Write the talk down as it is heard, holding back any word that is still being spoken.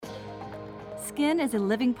Skin is a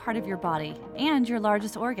living part of your body and your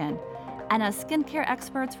largest organ. And as skincare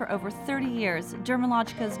experts for over 30 years,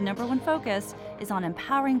 Dermalogica's #1 focus is on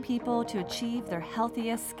empowering people to achieve their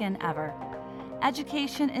healthiest skin ever.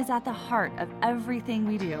 Education is at the heart of everything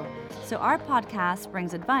we do, so our podcast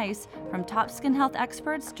brings advice from top skin health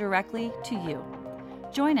experts directly to you.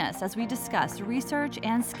 Join us as we discuss research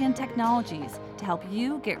and skin technologies to help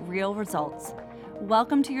you get real results.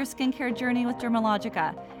 Welcome to your skincare journey with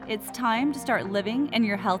Dermalogica. It's time to start living in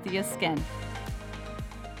your healthiest skin.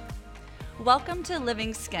 Welcome to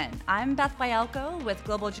Living Skin. I'm Beth Bialko with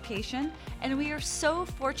Global Education, and we are so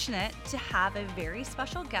fortunate to have a very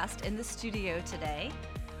special guest in the studio today,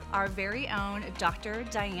 our very own Dr.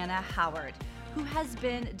 Diana Howard, who has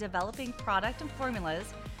been developing product and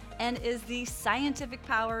formulas and is the scientific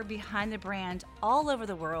power behind the brand all over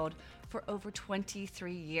the world for over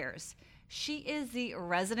 23 years. She is the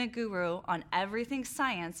resident guru on everything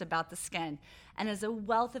science about the skin and is a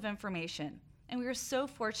wealth of information. And we are so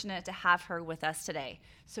fortunate to have her with us today.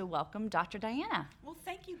 So welcome, Dr. Diana. Well,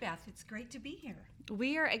 thank you, Beth. It's great to be here.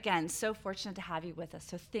 We are, again, so fortunate to have you with us.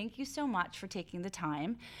 So thank you so much for taking the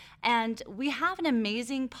time. And we have an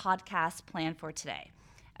amazing podcast planned for today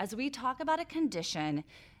as we talk about a condition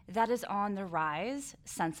that is on the rise,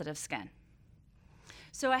 sensitive skin.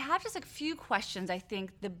 So I have just a few questions. I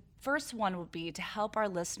think the first one would be to help our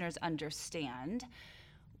listeners understand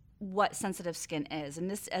what sensitive skin is.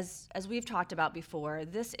 And this, as we've talked about before,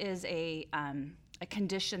 this is a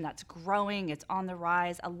condition that's growing, it's on the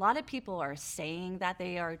rise. A lot of people are saying that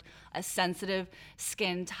they are a sensitive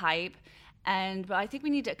skin type, but I think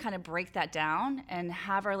we need to kind of break that down and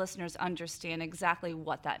have our listeners understand exactly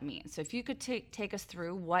what that means. So if you could take us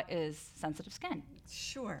through what is sensitive skin.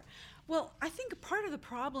 Sure. Well, I think part of the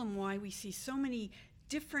problem why we see so many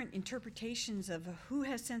different interpretations of who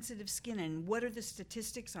has sensitive skin and what are the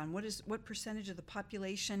statistics on what percentage of the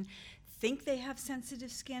population think they have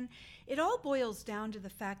sensitive skin, it all boils down to the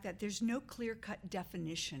fact that there's no clear-cut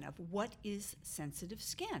definition of what is sensitive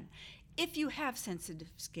skin. If you have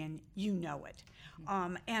sensitive skin, you know it.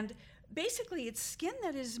 And basically, it's skin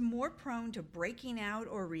that is more prone to breaking out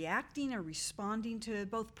or reacting or responding to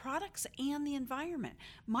both products and the environment.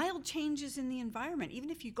 Mild changes in the environment, even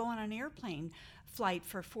if you go on an airplane flight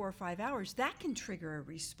for 4 or 5 hours, that can trigger a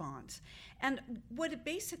response. And what it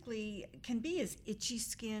basically can be is itchy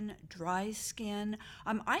skin, dry skin.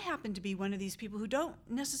 I happen to be one of these people who don't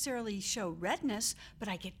necessarily show redness, but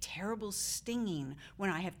I get terrible stinging when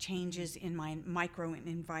I have changes in my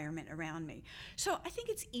microenvironment around me. So I think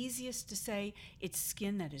it's easiest to say it's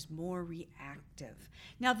skin that is more reactive.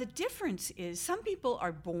 Now the difference is some people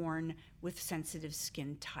are born with sensitive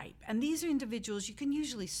skin type, and these are individuals, you can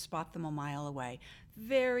usually spot them a mile away.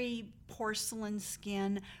 Very porcelain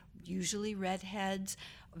skin, usually redheads,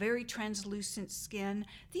 very translucent skin.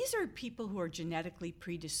 These are people who are genetically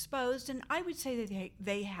predisposed, and I would say that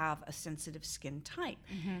they have a sensitive skin type,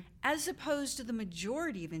 as opposed to the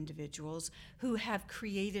majority of individuals who have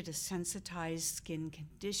created a sensitized skin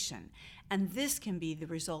condition. And this can be the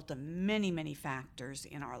result of many, many factors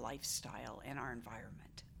in our lifestyle and our environment.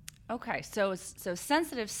 Okay, so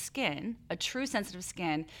sensitive skin, a true sensitive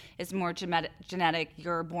skin, is more genetic.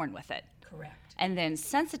 You're born with it. Correct. And then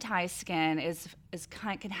sensitized skin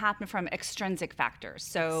can happen from extrinsic factors.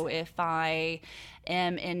 So if I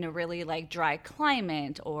am in a really dry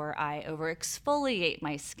climate, or I overexfoliate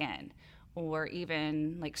my skin, or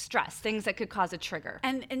even stress, things that could cause a trigger.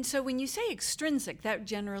 And so when you say extrinsic, that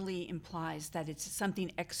generally implies that it's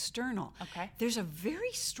something external. Okay. There's a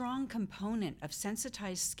very strong component of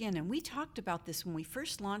sensitized skin, and we talked about this when we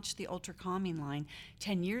first launched the Ultra Calming line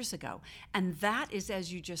 10 years ago. And that is,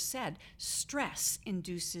 as you just said, stress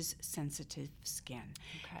induces sensitive skin.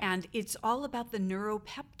 Okay. And it's all about the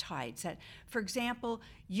neuropeptides that, for example,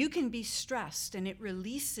 you can be stressed and it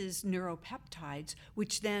releases neuropeptides,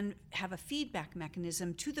 which then have a feedback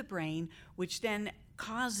mechanism to the brain, which then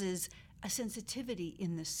causes a sensitivity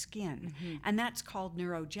in the skin. And that's called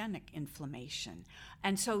neurogenic inflammation.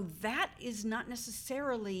 And so that is not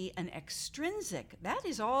necessarily an extrinsic. That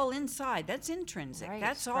is all inside. That's intrinsic. Right,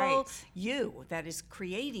 that's all you that is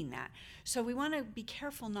creating that. So we want to be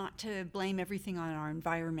careful not to blame everything on our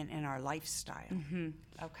environment and our lifestyle.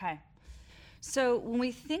 Okay. So when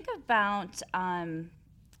we think about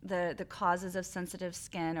the causes of sensitive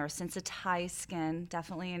skin or sensitized skin,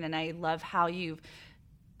 definitely, and I love how you've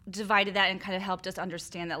divided that and kind of helped us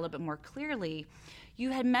understand that a little bit more clearly.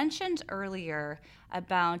 You had mentioned earlier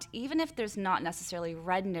about even if there's not necessarily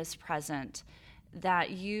redness present,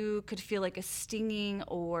 that you could feel like a stinging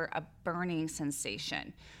or a burning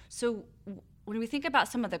sensation. So when we think about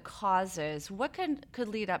some of the causes, what could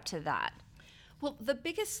lead up to that? Well, the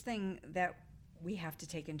biggest thing that we have to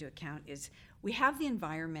take into account is we have the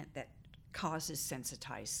environment that causes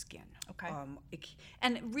sensitized skin. Okay.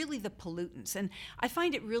 And really the pollutants. And I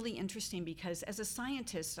find it really interesting because as a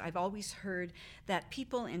scientist, I've always heard that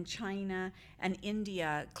people in China and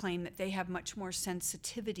India claim that they have much more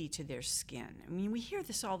sensitivity to their skin. I mean, we hear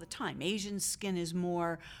this all the time. Asian skin is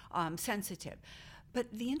more sensitive.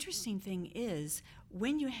 But the interesting thing is,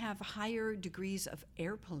 when you have higher degrees of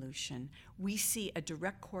air pollution, we see a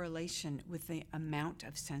direct correlation with the amount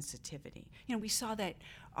of sensitivity. You know, we saw that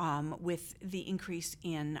with the increase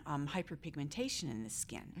in hyperpigmentation in the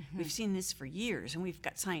skin. Mm-hmm. We've seen this for years, and we've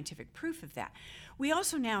got scientific proof of that. We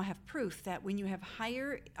also now have proof that when you have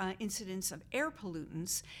higher incidence of air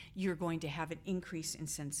pollutants, you're going to have an increase in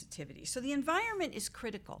sensitivity. So the environment is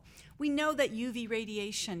critical. We know that UV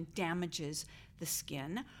radiation damages the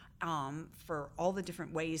skin. For all the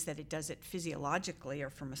different ways that it does it physiologically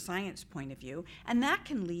or from a science point of view, and that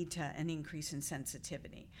can lead to an increase in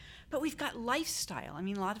sensitivity. But we've got lifestyle. I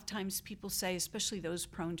mean, a lot of times people say, especially those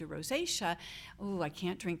prone to rosacea, oh, I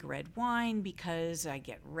can't drink red wine because I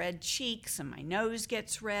get red cheeks and my nose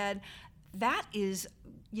gets red. That is,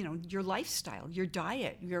 you know, your lifestyle, your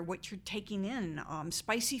diet, what you're taking in.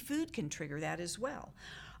 Spicy food can trigger that as well.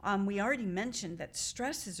 We already mentioned that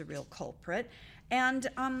stress is a real culprit. And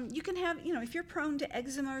you can have, you know, if you're prone to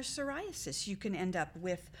eczema or psoriasis, you can end up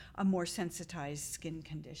with a more sensitized skin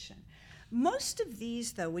condition. Most of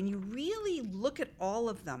these, though, when you really look at all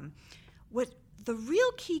of them, what the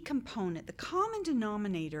real key component, the common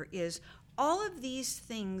denominator is all of these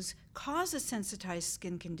things cause a sensitized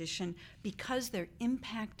skin condition because they're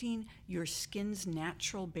impacting your skin's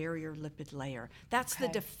natural barrier lipid layer. That's the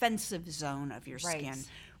defensive zone of your skin.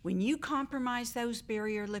 When you compromise those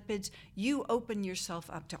barrier lipids, you open yourself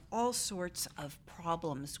up to all sorts of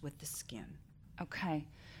problems with the skin. Okay.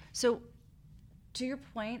 So to your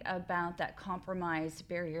point about that compromised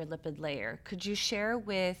barrier lipid layer, could you share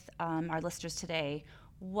with our listeners today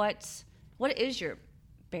what is your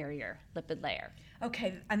barrier lipid layer?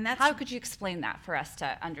 Okay, and that's... How could you explain that for us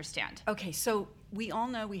to understand? Okay, so we all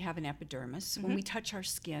know we have an epidermis. Mm-hmm. When we touch our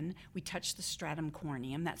skin, we touch the stratum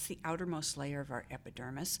corneum. That's the outermost layer of our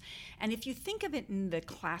epidermis. And if you think of it in the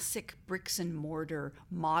classic bricks and mortar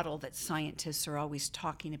model that scientists are always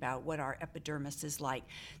talking about, what our epidermis is like,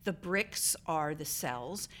 the bricks are the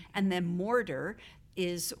cells, and then mortar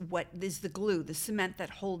is what is the glue, the cement that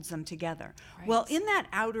holds them together. Right. Well, in that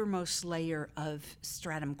outermost layer of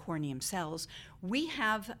stratum corneum cells, we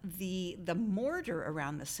have the mortar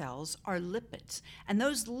around the cells are lipids. And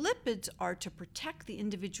those lipids are to protect the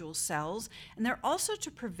individual cells, and they're also to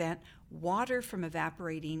prevent water from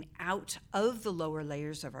evaporating out of the lower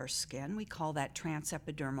layers of our skin. We call that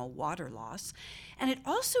transepidermal water loss. And it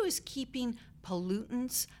also is keeping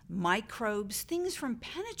pollutants, microbes, things from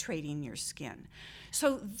penetrating your skin.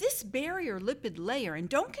 So this barrier lipid layer, and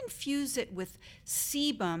don't confuse it with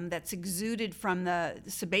sebum that's exuded from the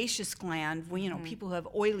sebaceous gland, you know, people who have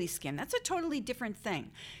oily skin. That's a totally different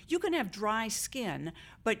thing. You can have dry skin,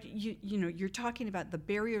 but you're talking about the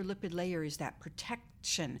barrier lipid layer is that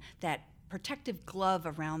protection, that protective glove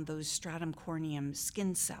around those stratum corneum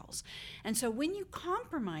skin cells. And so when you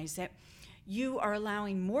compromise it, you are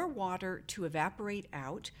allowing more water to evaporate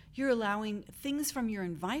out. You're allowing things from your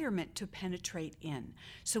environment to penetrate in.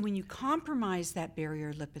 So when you compromise that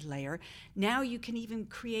barrier lipid layer, now you can even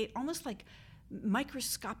create almost like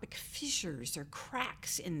microscopic fissures or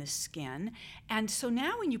cracks in the skin. And so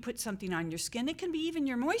now when you put something on your skin, it can be even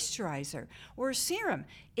your moisturizer or a serum.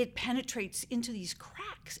 It penetrates into these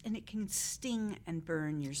cracks and it can sting and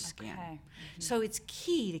burn your skin. Okay. Mm-hmm. So it's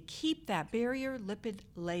key to keep that barrier lipid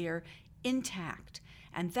layer intact.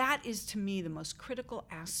 And that is, to me, the most critical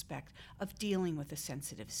aspect of dealing with a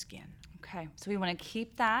sensitive skin. Okay, so we want to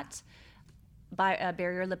keep that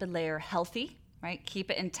barrier lipid layer healthy, right?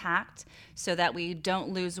 Keep it intact so that we don't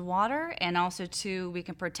lose water, and also, too, we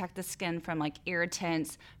can protect the skin from like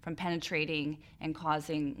irritants from penetrating and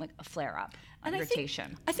causing like a flare-up,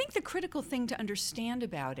 irritation. I think the critical thing to understand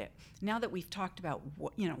about it, now that we've talked about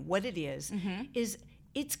what it is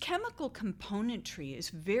its chemical componentry is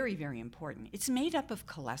very, very important. It's made up of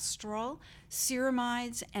cholesterol,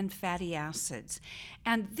 ceramides, and fatty acids.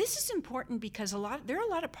 And this is important because there are a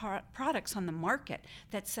lot of products on the market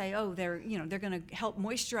that say, oh, they're going to help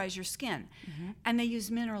moisturize your skin. Mm-hmm. And they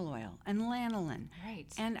use mineral oil and lanolin. Right.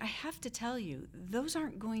 And I have to tell you, those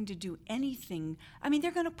aren't going to do anything. I mean,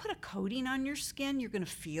 they're going to put a coating on your skin. You're going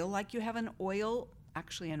to feel like you have an oil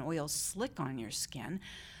slick on your skin.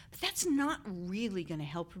 But that's not really going to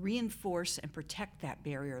help reinforce and protect that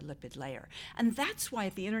barrier lipid layer. And that's why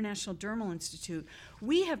at the International Dermal Institute,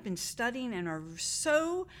 we have been studying and are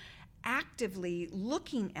so actively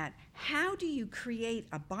looking at how do you create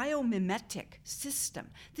a biomimetic system.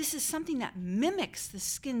 This is something that mimics the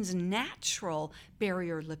skin's natural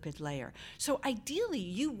barrier lipid layer. So ideally,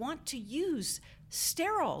 you want to use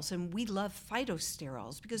sterols, and we love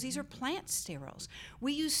phytosterols because these are plant sterols.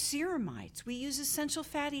 We use ceramides, we use essential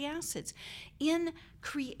fatty acids in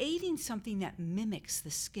creating something that mimics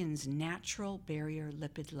the skin's natural barrier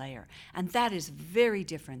lipid layer. And that is very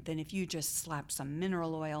different than if you just slap some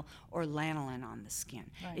mineral oil or lanolin on the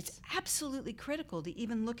skin. Right. It's absolutely critical to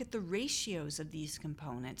even look at the ratios of these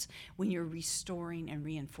components when you're restoring and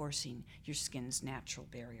reinforcing your skin's natural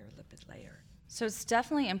barrier lipid layer. So it's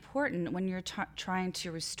definitely important when you're trying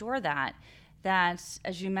to restore that, as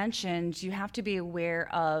you mentioned, you have to be aware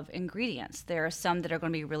of ingredients. There are some that are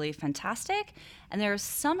going to be really fantastic, and there are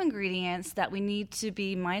some ingredients that we need to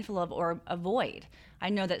be mindful of or avoid. I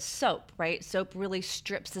know that soap, right? Soap really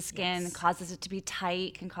strips the skin, Yes. causes it to be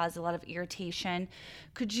tight, can cause a lot of irritation.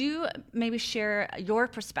 Could you maybe share your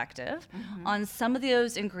perspective on some of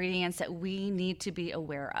those ingredients that we need to be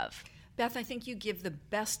aware of? Beth, I think you give the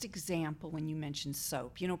best example when you mention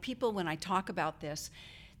soap. You know, people, when I talk about this,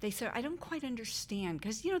 they say, I don't quite understand,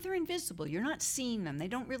 because, you know, they're invisible. You're not seeing them. They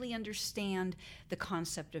don't really understand the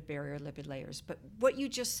concept of barrier lipid layers. But what you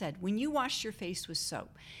just said, when you wash your face with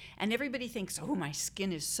soap, and everybody thinks, oh, my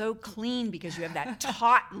skin is so clean because you have that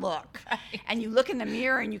taut look. Right. And you look in the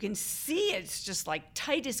mirror and you can see it's just like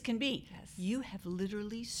tight as can be. Yes. You have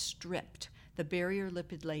literally stripped the barrier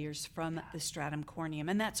lipid layers from the stratum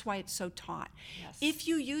corneum, and that's why it's so taut. Yes. If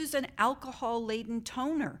you use an alcohol-laden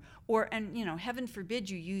toner, and you know, heaven forbid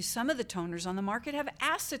you use some of the toners on the market have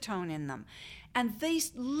acetone in them, and they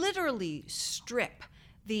literally strip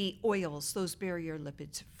the oils, those barrier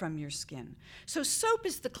lipids, from your skin. So soap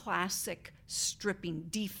is the classic stripping,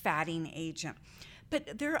 defatting agent.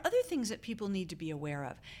 But there are other things that people need to be aware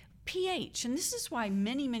of. pH, and this is why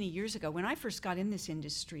many, many years ago, when I first got in this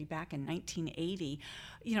industry back in 1980,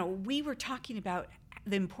 you know, we were talking about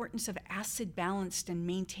the importance of acid balanced and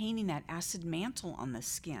maintaining that acid mantle on the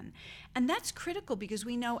skin. And that's critical because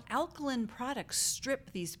we know alkaline products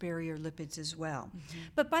strip these barrier lipids as well.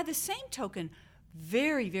 But by the same token,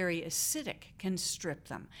 very, very acidic can strip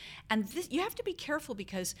them. And you have to be careful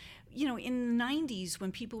because, you know, in the 90s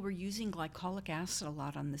when people were using glycolic acid a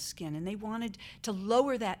lot on the skin and they wanted to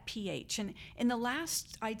lower that pH. And in the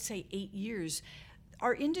last, I'd say, 8 years,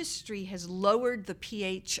 our industry has lowered the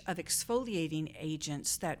pH of exfoliating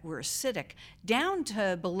agents that were acidic down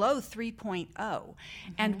to below 3.0.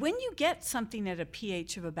 And when you get something at a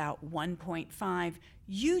pH of about 1.5,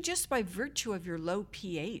 you, just by virtue of your low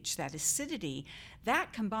pH, that acidity,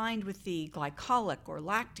 that combined with the glycolic or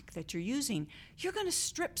lactic that you're using, you're going to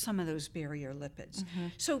strip some of those barrier lipids.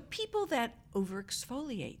 So people that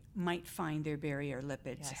overexfoliate might find their barrier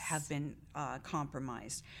lipids have been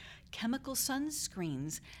compromised. Chemical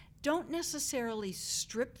sunscreens don't necessarily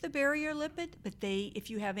strip the barrier lipid, but if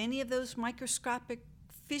you have any of those microscopic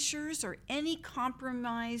fissures or any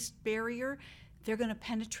compromised barrier, they're going to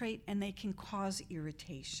penetrate and they can cause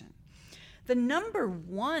irritation. The number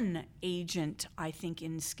one agent, I think,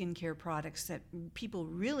 in skincare products that people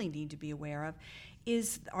really need to be aware of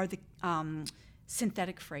are the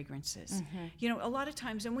synthetic fragrances. You know, a lot of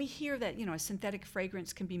times, and we hear that, you know, a synthetic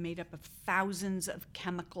fragrance can be made up of thousands of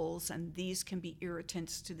chemicals, and these can be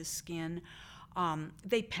irritants to the skin.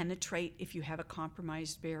 They penetrate if you have a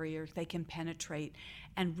compromised barrier. They can penetrate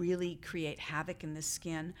and really create havoc in the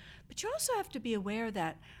skin. But you also have to be aware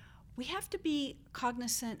that we have to be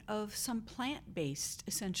cognizant of some plant-based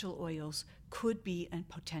essential oils could be a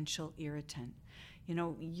potential irritant. You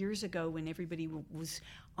know, years ago when everybody was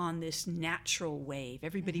on this natural wave,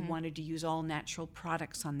 everybody wanted to use all natural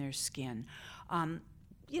products on their skin.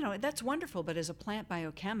 You know, that's wonderful, but as a plant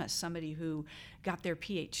biochemist, somebody who got their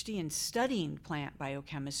PhD in studying plant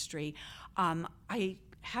biochemistry, I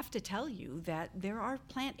have to tell you that there are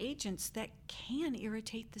plant agents that can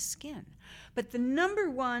irritate the skin. But the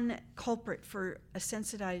number one culprit for a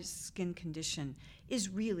sensitized skin condition is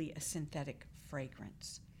really a synthetic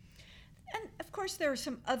fragrance. And of course, there are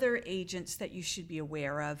some other agents that you should be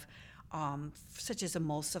aware of, such as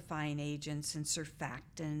emulsifying agents and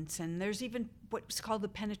surfactants, and there's even what's called the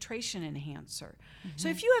penetration enhancer. So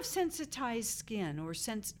if you have sensitized skin or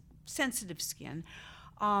sensitive skin,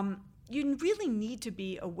 you really need to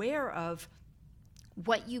be aware of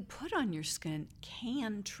what you put on your skin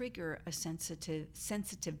can trigger a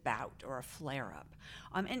sensitive bout or a flare-up.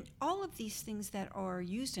 And all of these things that are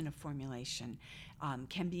used in a formulation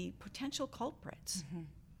can be potential culprits. Mm-hmm.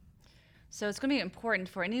 So it's going to be important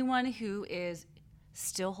for anyone who is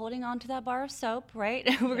still holding on to that bar of soap, right?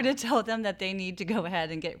 We're going to tell them that they need to go ahead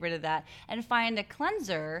and get rid of that and find a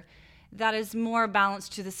cleanser that is more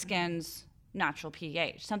balanced to the skin's natural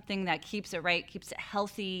pH, something that keeps it right, keeps it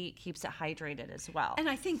healthy, keeps it hydrated as well. And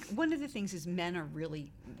I think one of the things is men are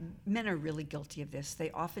really guilty of this.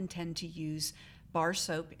 They often tend to use bar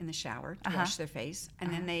soap in the shower to wash their face,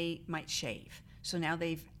 and then they might shave. So now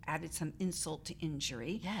they've added some insult to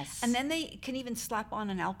injury. Yes. And then they can even slap on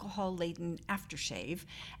an alcohol-laden aftershave.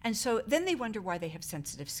 And so then they wonder why they have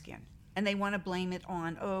sensitive skin. And they want to blame it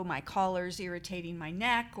on, oh, my collar's irritating my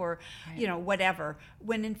neck, or, whatever.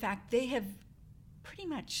 When in fact they have pretty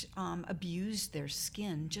much abused their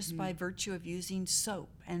skin just by virtue of using soap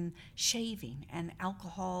and shaving and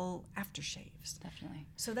alcohol aftershaves. Definitely.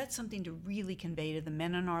 So that's something to really convey to the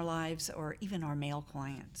men in our lives or even our male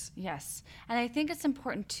clients. Yes. And I think it's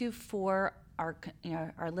important too for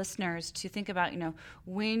our listeners to think about,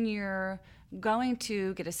 when you're going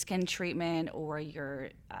to get a skin treatment, or you're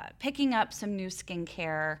picking up some new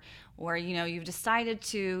skincare, or you've decided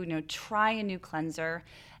to try a new cleanser,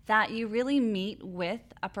 that you really meet with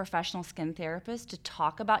a professional skin therapist to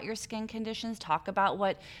talk about your skin conditions, talk about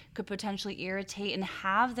what could potentially irritate, and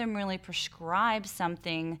have them really prescribe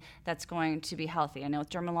something that's going to be healthy. I know with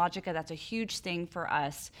Dermalogica, that's a huge thing for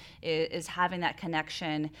us, is having that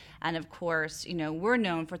connection. And of course, we're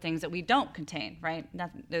known for things that we don't contain, right?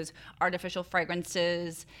 Those artificial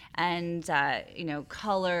fragrances and,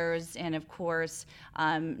 colors, and of course,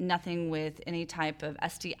 nothing with any type of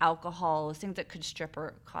SD alcohol, things that could strip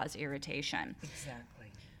or cause irritation. Exactly.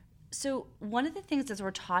 So one of the things as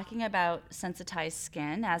we're talking about sensitized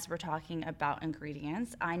skin, as we're talking about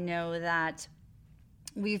ingredients, I know that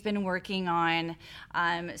we've been working on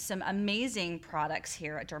some amazing products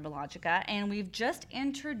here at Dermalogica, and we've just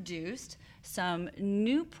introduced some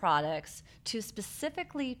new products to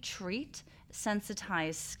specifically treat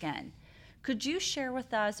sensitized skin. Could you share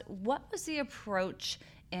with us what was the approach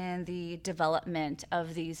in the development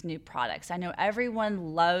of these new products? I know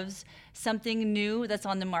everyone loves something new that's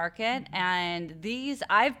on the market, and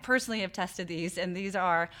I personally have tested these, and these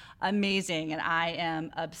are amazing, and I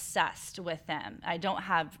am obsessed with them. I don't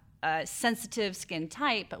have a sensitive skin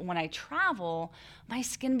type, but when I travel, my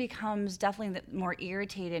skin becomes definitely more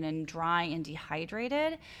irritated and dry and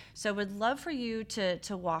dehydrated. So I would love for you to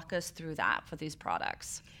walk us through that for these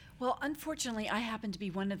products. Well, unfortunately, I happen to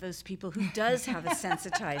be one of those people who does have a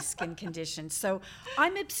sensitized skin condition. So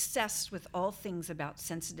I'm obsessed with all things about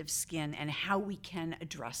sensitive skin and how we can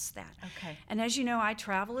address that. Okay. And as you know, I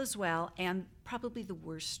travel as well, and probably the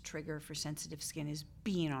worst trigger for sensitive skin is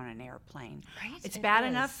being on an airplane. Right? It's bad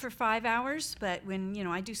enough for 5 hours, but when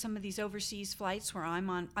I do some of these overseas flights where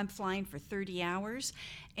I'm flying for 30 hours,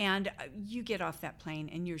 and you get off that plane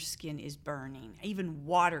and your skin is burning. Even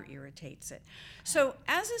water irritates it. So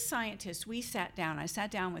as a scientist, I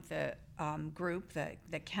sat down with the group,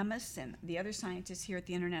 the chemists and the other scientists here at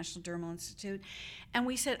the International Dermal Institute, and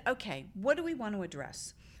we said, okay, what do we want to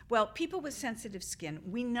address? Well, people with sensitive skin,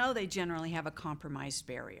 we know they generally have a compromised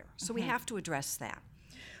barrier, so we have to address that.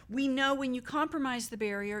 We know when you compromise the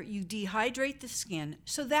barrier, you dehydrate the skin,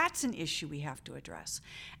 so that's an issue we have to address.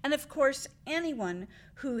 And of course, anyone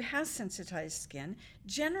who has sensitized skin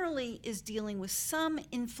generally is dealing with some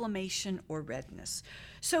inflammation or redness.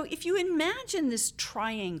 So if you imagine this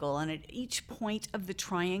triangle, and at each point of the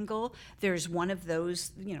triangle, there's one of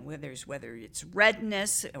those, whether it's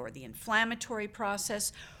redness or the inflammatory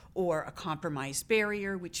process, or a compromised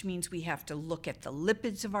barrier, which means we have to look at the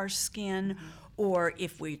lipids of our skin, or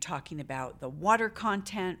if we're talking about the water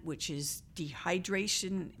content, which is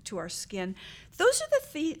dehydration to our skin. Those are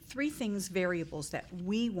the three variables that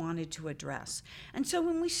we wanted to address. And so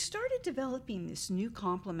when we started developing this new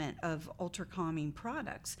complement of ultra-calming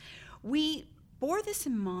products, we bore this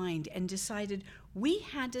in mind and decided we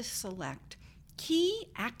had to select key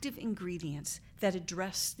active ingredients that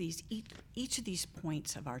address each of these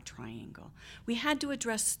points of our triangle. We had to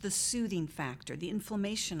address the soothing factor, the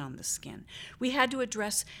inflammation on the skin. We had to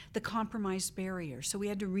address the compromised barrier, so we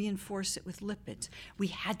had to reinforce it with lipids. We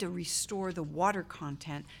had to restore the water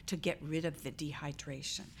content to get rid of the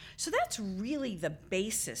dehydration. So that's really the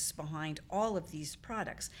basis behind all of these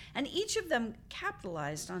products, and each of them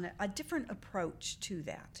capitalized on a different approach to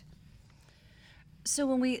that. So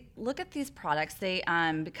when we look at these products, they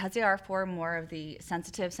because they are for more of the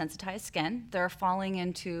sensitized skin, they're falling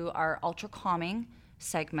into our ultra calming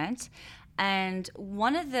segment. And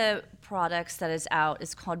one of the products that is out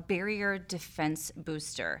is called Barrier Defense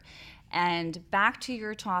Booster. And back to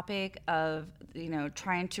your topic of,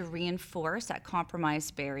 trying to reinforce that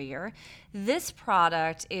compromised barrier, this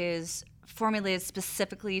product is formulated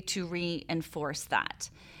specifically to reinforce that.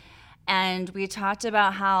 And we talked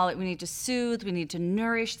about how we need to soothe, we need to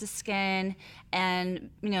nourish the skin, and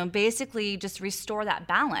basically just restore that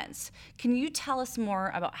balance. Can you tell us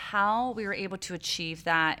more about how we were able to achieve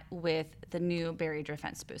that with the new Barrier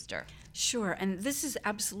Defense Booster? Sure, and this is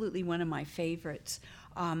absolutely one of my favorites.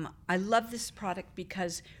 I love this product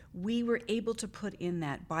because we were able to put in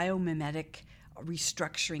that biomimetic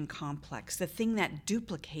restructuring complex, the thing that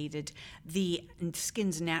duplicated the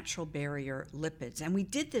skin's natural barrier lipids. And we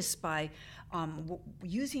did this by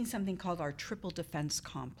using something called our triple defense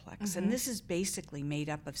complex. And this is basically made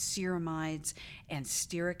up of ceramides and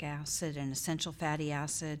stearic acid and essential fatty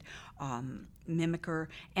acid, mimicker,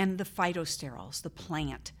 and the phytosterols, the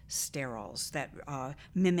plant sterols that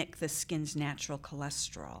mimic the skin's natural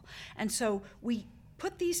cholesterol. And so we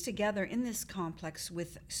put these together in this complex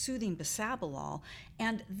with soothing bisabolol,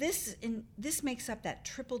 and this makes up that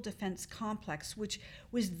triple defense complex, which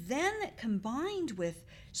was then combined with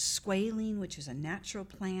squalene, which is a natural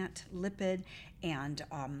plant lipid, and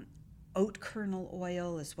oat kernel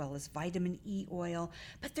oil, as well as vitamin E oil.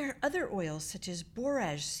 But there are other oils such as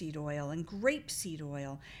borage seed oil and grapeseed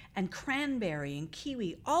oil and cranberry and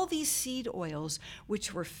kiwi, all these seed oils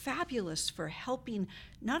which were fabulous for helping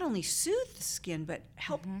not only soothe the skin, but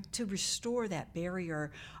help to restore that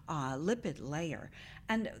barrier lipid layer.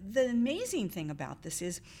 And the amazing thing about this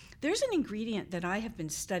is there's an ingredient that I have been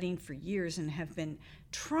studying for years and have been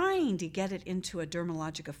trying to get it into a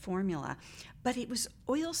Dermalogica formula, but it was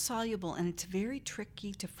oil soluble and it's very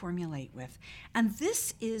tricky to formulate with. And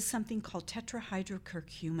this is something called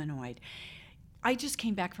tetrahydrocurcuminoid. I just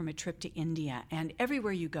came back from a trip to India, and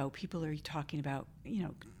everywhere you go, people are talking about,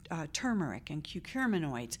 turmeric and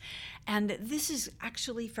curcuminoids. And this is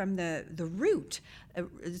actually from the root.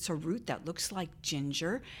 It's a root that looks like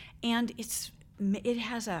ginger, and it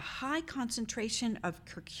has a high concentration of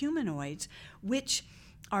curcuminoids, which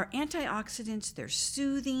are antioxidants, they're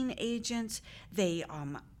soothing agents, they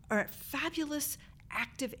are fabulous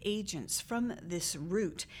active agents from this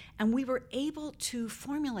root. And we were able to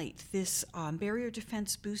formulate this barrier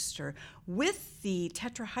defense booster with the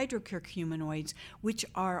tetrahydrocurcuminoids, which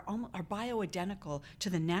are bioidentical to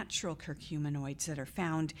the natural curcuminoids that are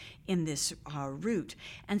found in this root.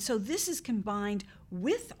 And so this is combined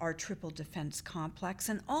with our triple defense complex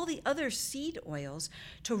and all the other seed oils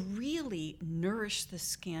to really nourish the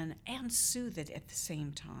skin and soothe it at the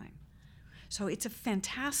same time. So it's a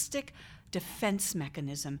fantastic defense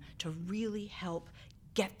mechanism to really help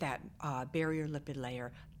get that barrier lipid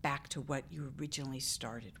layer back to what you originally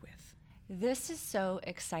started with. This is so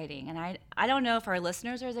exciting, and I don't know if our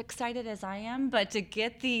listeners are as excited as I am, but to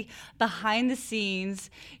get the behind the scenes,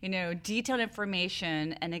 detailed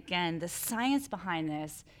information, and again, the science behind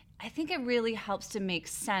this, I think it really helps to make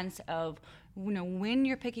sense of, when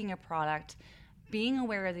you're picking a product, being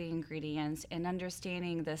aware of the ingredients and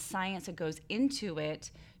understanding the science that goes into it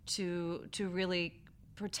to really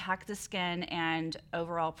protect the skin and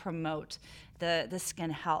overall promote the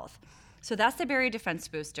skin health. So that's the Barrier Defense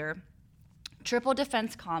Booster. Triple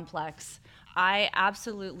Defense Complex. I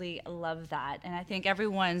absolutely love that. And I think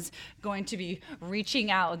everyone's going to be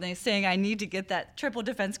reaching out and saying, I need to get that Triple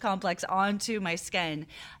Defense Complex onto my skin.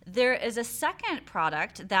 There is a second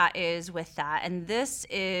product that is with that. And this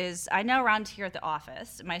is, I know around here at the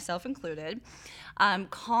office, myself included,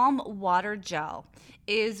 Calm Water Gel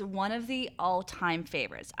is one of the all-time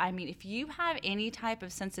favorites. I mean, if you have any type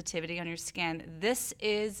of sensitivity on your skin, this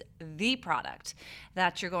is the product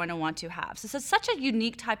that you're going to want to have. So it's such a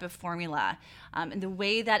unique type of formula, and the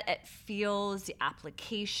way that it feels, the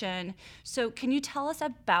application. So can you tell us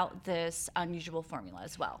about this unusual formula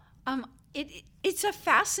as well? It's a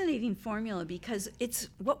fascinating formula because it's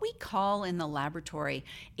what we call in the laboratory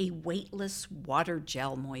a weightless water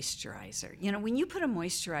gel moisturizer. When you put a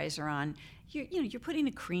moisturizer on, you're putting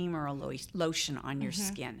a cream or a lotion on your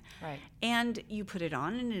skin. Right. And you put it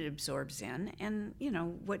on and it absorbs in, and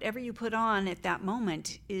whatever you put on at that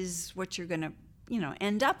moment is what you're going to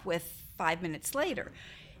end up with 5 minutes later.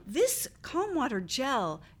 This Calm Water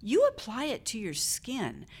Gel, you apply it to your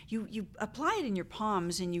skin. You apply it in your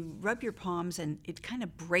palms and you rub your palms, and it kind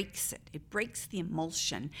of breaks it. It breaks the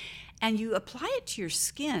emulsion. and you apply it to your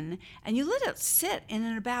skin, and you let it sit, and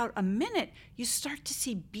in about a minute, you start to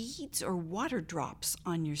see beads or water drops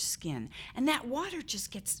on your skin. And that water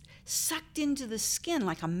just gets sucked into the skin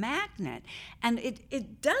like a magnet. And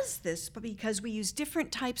it does this because we use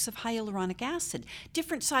different types of hyaluronic acid,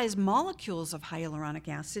 different size molecules of hyaluronic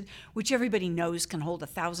acid, which everybody knows can hold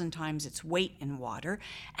 1,000 times its weight in water,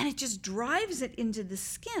 and it just drives it into the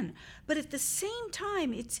skin. But at the same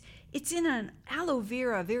time, it's in an aloe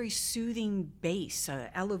vera, very soothing base,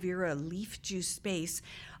 aloe vera leaf juice base,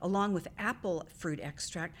 along with apple fruit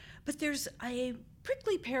extract. But there's a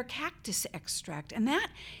prickly pear cactus extract, and that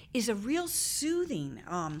is a real soothing.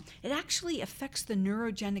 It actually affects the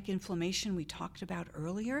neurogenic inflammation we talked about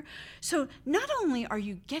earlier. So not only are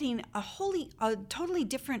you getting a totally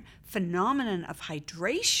different phenomenon of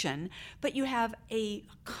hydration, but you have a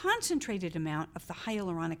concentrated amount of the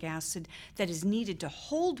hyaluronic acid that is needed to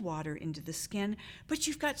hold water into the skin, but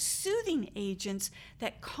you've got soothing agents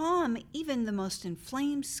that calm even the most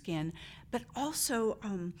inflamed skin, but also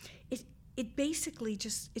it basically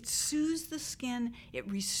it soothes the skin, it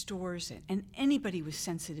restores it. And anybody with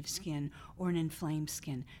sensitive skin or an inflamed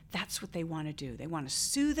skin, that's what they want to do. They want to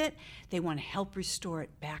soothe it, they want to help restore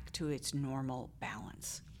it back to its normal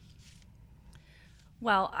balance.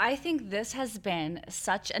 Well, I think this has been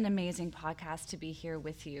such an amazing podcast to be here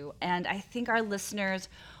with you. And I think our listeners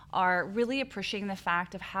are really appreciating the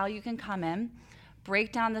fact of how you can come in,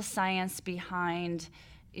 break down the science behind,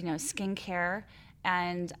 skincare.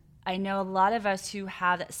 And I know a lot of us who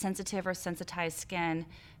have sensitive or sensitized skin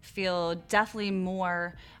feel definitely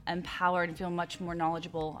more empowered and feel much more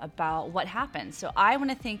knowledgeable about what happens. So I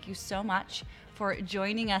want to thank you so much for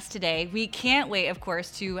joining us today. We can't wait, of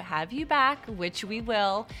course, to have you back, which we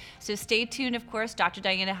will. So stay tuned. Of course, Dr.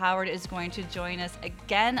 Diana Howard is going to join us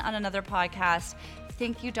again on another podcast.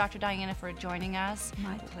 Thank you, Dr. Diana, for joining us.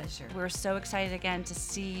 My pleasure. We're so excited again to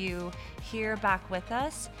see you here back with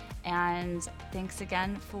us. And thanks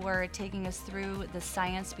again for taking us through the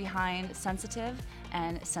science behind sensitive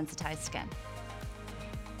and sensitized skin.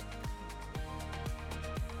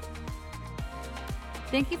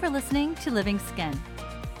 Thank you for listening to Living Skin.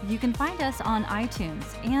 You can find us on iTunes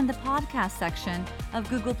and the podcast section of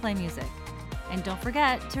Google Play Music. And don't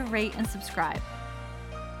forget to rate and subscribe.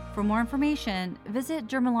 For more information, visit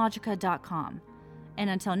dermalogica.com. And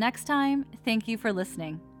until next time, thank you for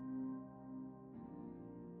listening.